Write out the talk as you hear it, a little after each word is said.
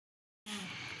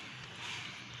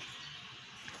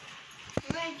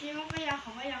คิดว่าพยาขอ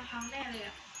งพยาพังแน่เลย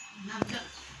อ่ะ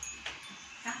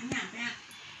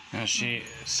Now she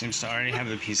seems to already have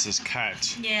the pieces cut.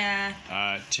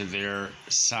 Yeah. To their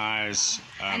size.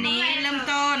 อันนี้เริ่ม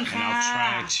ต้น And ค่ะ I'll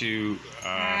try to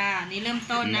นี่เริ่ม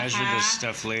ต้นนะคะ measure this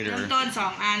stuff เริ่ later. มต้น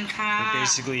2 อันค่ะ But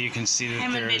basically, you can see that ให้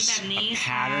มันเป็น there's แบบนี้ a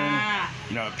ค่ะ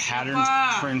pattern, a pattern แล้ว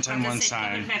ก็ print พอ on จะ one เสร็จก็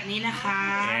เป็น side, แบบนี้นะคะ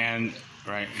and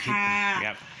right,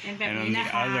 yep, เป็นแบบ and นี้ on นะ the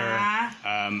คะ other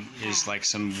is like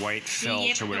some white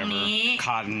felt or whatever,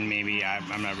 cotton maybe.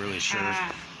 I'm not really sure.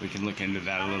 We can look into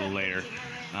that a little later.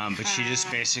 But she just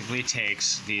basically takes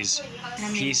these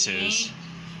pieces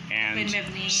and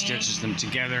stitches them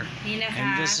together. And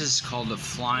this is called a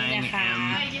flying M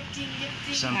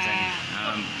something.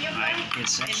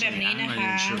 It's actually, I'm not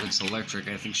even sure if it's electric.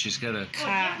 I think she's got a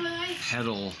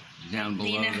pedal down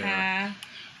below there.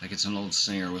 Like it's an old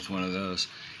singer with one of those.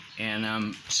 And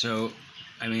so,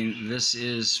 I mean, this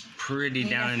is pretty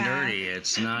down and dirty.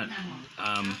 It's not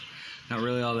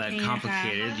really all that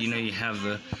complicated. You know, you have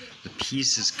the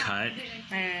pieces cut.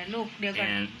 ลูกเดียวกัน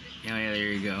And yeah,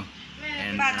 there you go.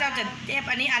 And ป้าเจ้าจะเอฟ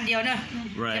อันนี้อันเดียวเนอะ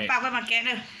right. ป้าไว้มาแกะเ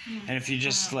นอะ And if you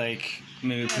just like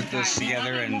maybe put this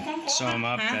together and sew them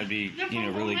up, that'd be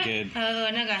really good.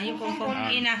 นั่นก็ยิ้มโค้ง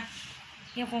ๆนี่นะ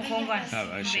ยิ้มโค้งๆก่อน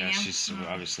She's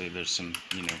obviously there's some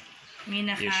นี่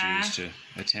นะคะ issues to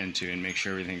attend to and make sure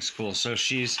everything's cool. So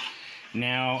she's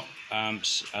now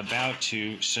about to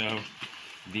sew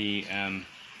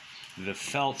the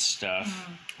felt stuff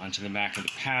onto the back of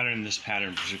the pattern. This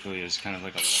pattern particularly is kind of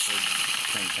like a leopard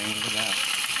print thing. Look at that.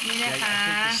 Yeah, I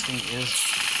think this thing is.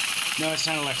 No, it's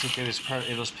not electric. It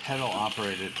is pedal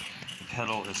operated. The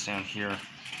pedal is down here.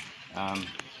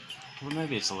 Well,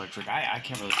 maybe it's electric. I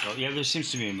can't really tell. Yeah, there seems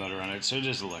to be a motor on it, so it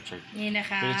is electric. นี่นะ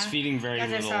คะ But it's feeding very ก็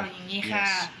จะ little. สอนอย่างนี้ค่ะ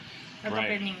แล้วก็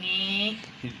เป็นอย่างนี้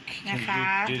Can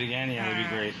you do it again? Yeah, that'd be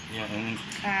great. Yeah, and then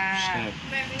just gonna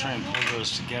try and pull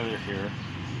those together here.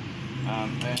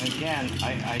 And again,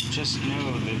 I just know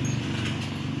that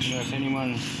if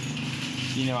anyone,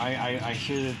 I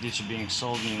hear that these are being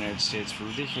sold in the United States for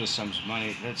ridiculous sums of money.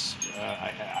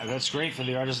 That's great for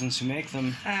the artisans who make them.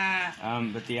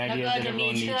 But the idea that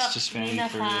everyone needs to spend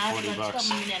 $30 or $40,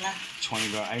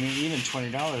 $20. I mean, even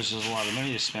 $20 is a lot of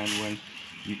money to spend when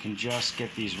you can just get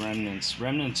these remnants.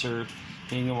 Remnants are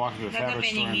being you walk into a fabric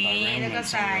store and buy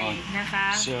remnants on your own.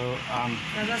 So,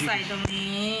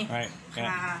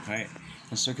 right.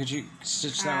 And so could you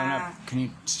stitch that one up? Can you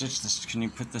stitch this? Can you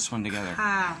put this one together?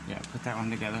 Yeah, put that one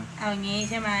together. เอาอย่างนี้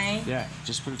ใช่ไหม Yeah,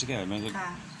 just put it together. Make it.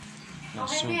 เอา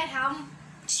ให้แม่ท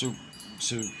So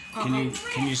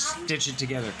can you stitch it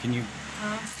together? Can you?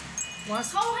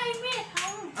 ำเขาให้แม่ท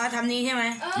ำ ทำนี้ใช่ไหม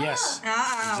Yes.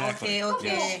 โอเค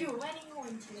อยู่ว่านี่งง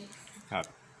จริง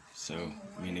So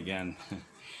I mean again.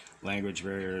 Language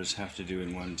barriers have to do in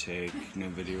one take, no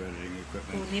video editing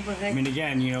equipment. I mean,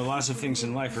 again, lots of things in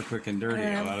life are quick and dirty.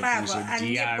 A lot of things are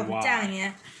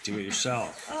DIY, do it yourself.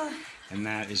 And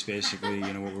that is basically,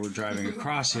 what we're driving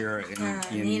across here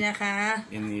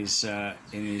in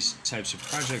these types of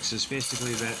projects is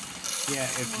basically that,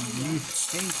 if you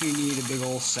think you need a big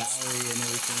old salary and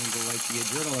everything to be a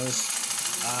journalist,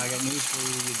 I got news for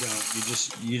you, you don't.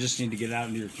 You just need to get out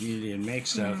into your community and make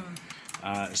stuff.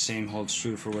 Same holds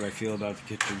true for what I feel about the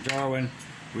picture of Darwin,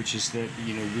 which is that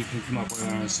we can come up with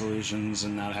our own solutions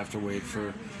and not have to wait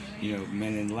for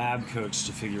men in lab coats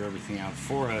to figure everything out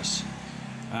for us.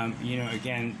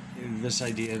 Again, this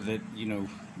idea that you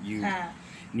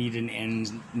need an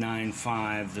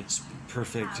N95 that's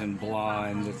perfect and blah,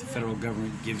 and that the federal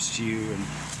government gives to you, and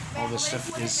all this stuff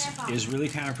is really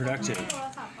counterproductive.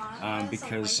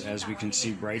 Because as we can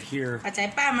see right here, in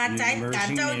the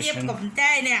emerging nation,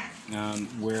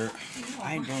 where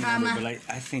I don't remember, but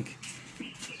I think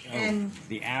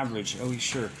the average. Oh,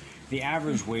 sure. The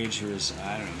average wage here is,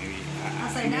 I don't know,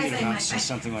 maybe it amounts to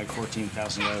something like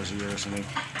 $14,000 a year or something.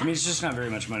 I mean, it's just not very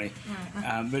much money.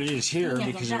 But it is here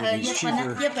because everything's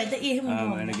cheaper.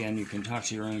 And again, you can talk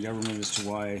to your own government as to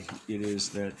why it is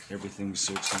that everything's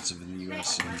so expensive in the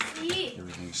U.S. and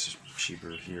everything's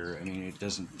cheaper here. I mean, it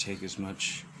doesn't take as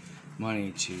much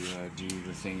money to do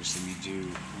the things that we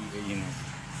do,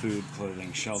 food,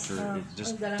 clothing, shelter. It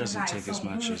just doesn't take as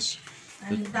much as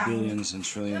the billions and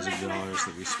trillions of dollars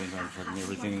that we spend on fucking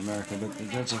everything in America. But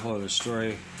that's a whole other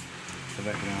story of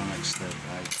economics that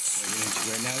I get into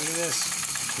right now. Look at this.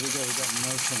 Here we go. We've got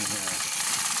motion here.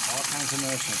 All kinds of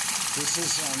motion. This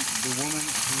is the woman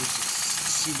who was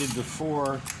seated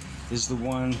before is the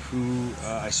one who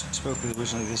I spoke with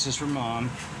originally. This is her mom.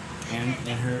 And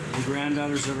her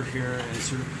granddaughter's over here. And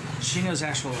she knows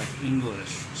actual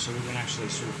English. So we've been actually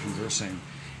sort of conversing.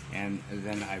 and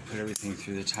then I put everything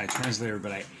through the Thai translator,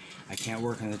 but I can't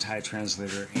work on the Thai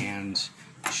translator and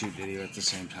shoot video at the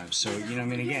same time. So, you know, I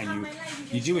mean, again,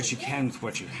 you do what you can with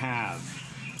what you have,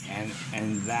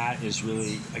 and that is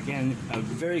really, again, a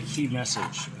very key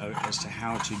message as to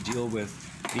how to deal with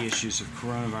the issues of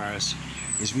coronavirus,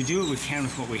 is we do what we can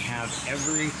with what we have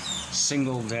every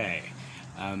single day.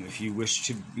 If you wish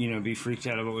to, you know, be freaked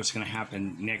out about what's going to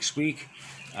happen next week,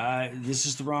 this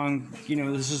is the wrong, you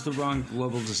know, this is the wrong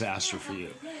global disaster for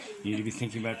you. You need to be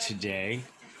thinking about today.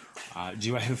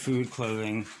 Do I have food,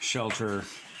 clothing, shelter,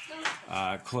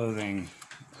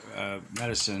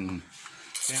 medicine,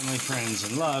 family, friends,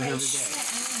 and love every day?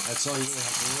 That's all you really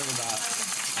have to worry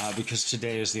about, because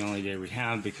today is the only day we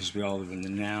have, because we all live in the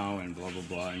now, and blah, blah,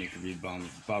 blah, and you can read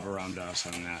Baba Ram Dass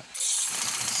on that.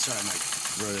 Sorry, my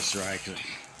throat is dry, because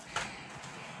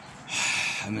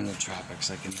I'm in the tropics.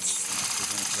 I can never get enough to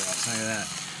drink, so I'll tell you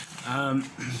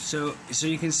that. So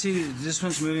you can see this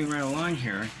one's moving right along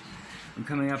here. I'm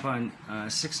coming up on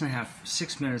 6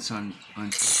 minutes on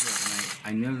Facebook,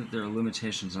 and I know that there are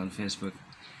limitations on Facebook,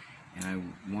 and I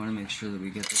want to make sure that we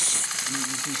get this. I mean,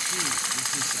 you can see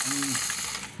this is, I mean,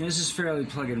 you know, this is fairly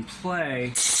plug and play.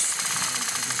 My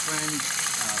friend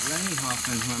Lenny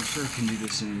Hoffman, who I'm sure can do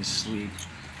this in his sleep,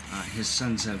 his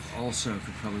sons have also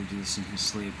could probably do this in his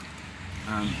sleep.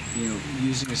 You know,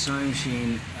 using a sewing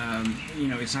machine, you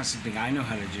know, it's not something I know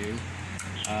how to do,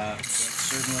 but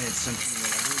certainly it's something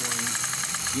that everyone,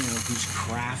 you know, who's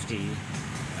crafty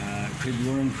could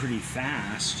learn pretty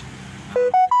fast. I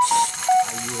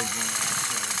would,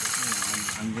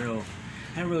 you know,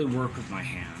 I don't really work with my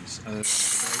hands, other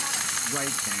than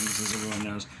write things, as everyone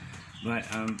knows. But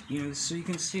you know, so you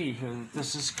can see here,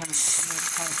 this is kind of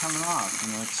coming off.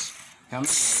 You know, it's coming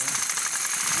together.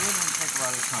 It doesn't take a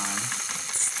lot of time.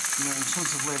 You know, in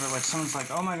terms of labor, like someone's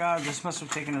like, oh my God, this must have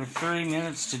taken her 30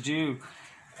 minutes to do.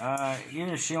 You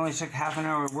know, she only took half an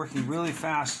hour working really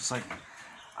fast. It's like,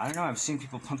 I don't know, I've seen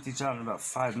people pump these out in about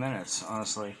 5 minutes,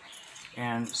 honestly.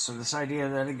 And so this idea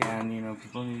that, again, you know,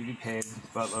 people need to be paid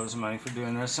buttloads of money for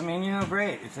doing this, I mean, you know,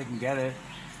 great, if they can get it.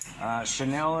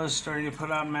 Chanel is starting to put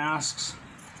out masks.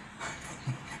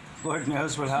 Lord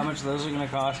knows how much those are going to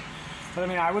cost. But I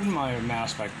mean, I wouldn't mind a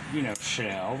mask by, you know,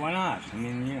 Chanel. Why not? I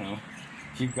mean, you know,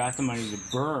 if you've got the money to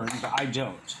burn, but I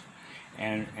don't.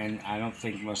 And I don't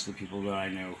think most of the people that I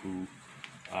know who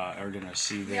are going to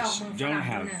see this don't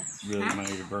have really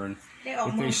money to burn.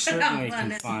 But they certainly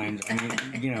can find, I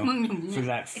mean, you know, for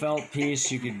that felt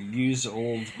piece, you could use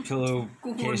old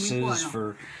pillowcases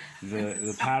for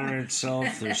the pattern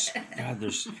itself.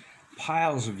 There's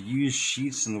piles of used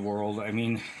sheets in the world. I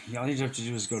mean, all you have to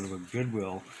do is go to a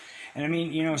Goodwill. And I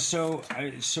mean, you know, so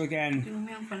again,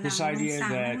 this idea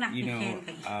that, you know,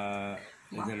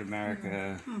 that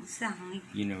America,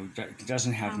 you know,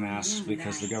 doesn't have masks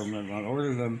because the government won't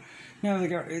order them. No,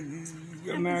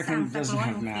 America doesn't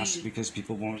have masks because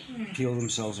people won't peel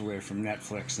themselves away from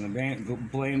Netflix and the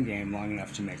blame game long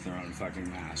enough to make their own fucking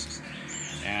masks.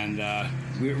 And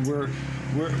we're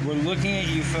looking at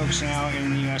you folks now in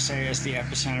the USA as the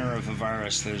epicenter of a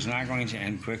virus that is not going to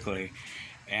end quickly.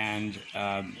 And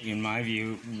in my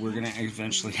view, we're going to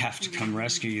eventually have to come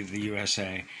rescue the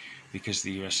USA, because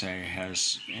the USA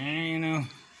has, you know,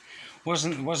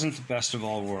 wasn't the best of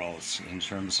all worlds in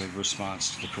terms of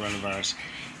response to the coronavirus.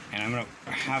 And I'm going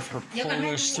to have her pull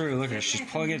this through. Look at her, she's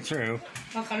pulling it through.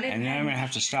 And then I'm going to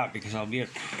have to stop because I'll be at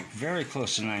very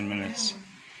close to 9 minutes.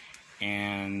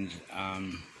 And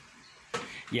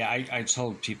yeah, I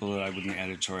told people that I wouldn't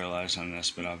editorialize on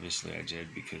this, but obviously I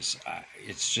did, because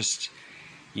it's just,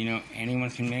 you know,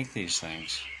 anyone can make these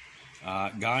things.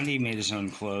 Gandhi made his own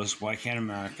clothes. Why can't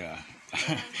America?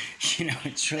 You know,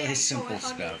 it's really simple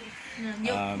stuff.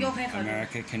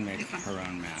 America can make her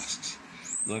own masks.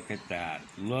 Look at that.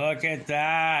 Look at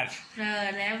that.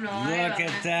 Look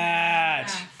at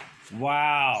that.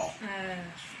 Wow.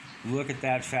 Look at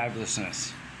that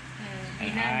fabulousness.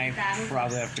 And I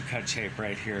probably have to cut tape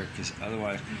right here, because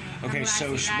otherwise... Okay,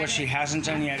 so what she hasn't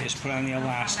done yet is put on the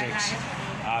elastics.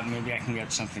 Maybe I can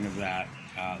get something of that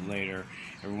later.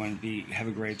 Everyone, have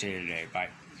a great day today. Bye.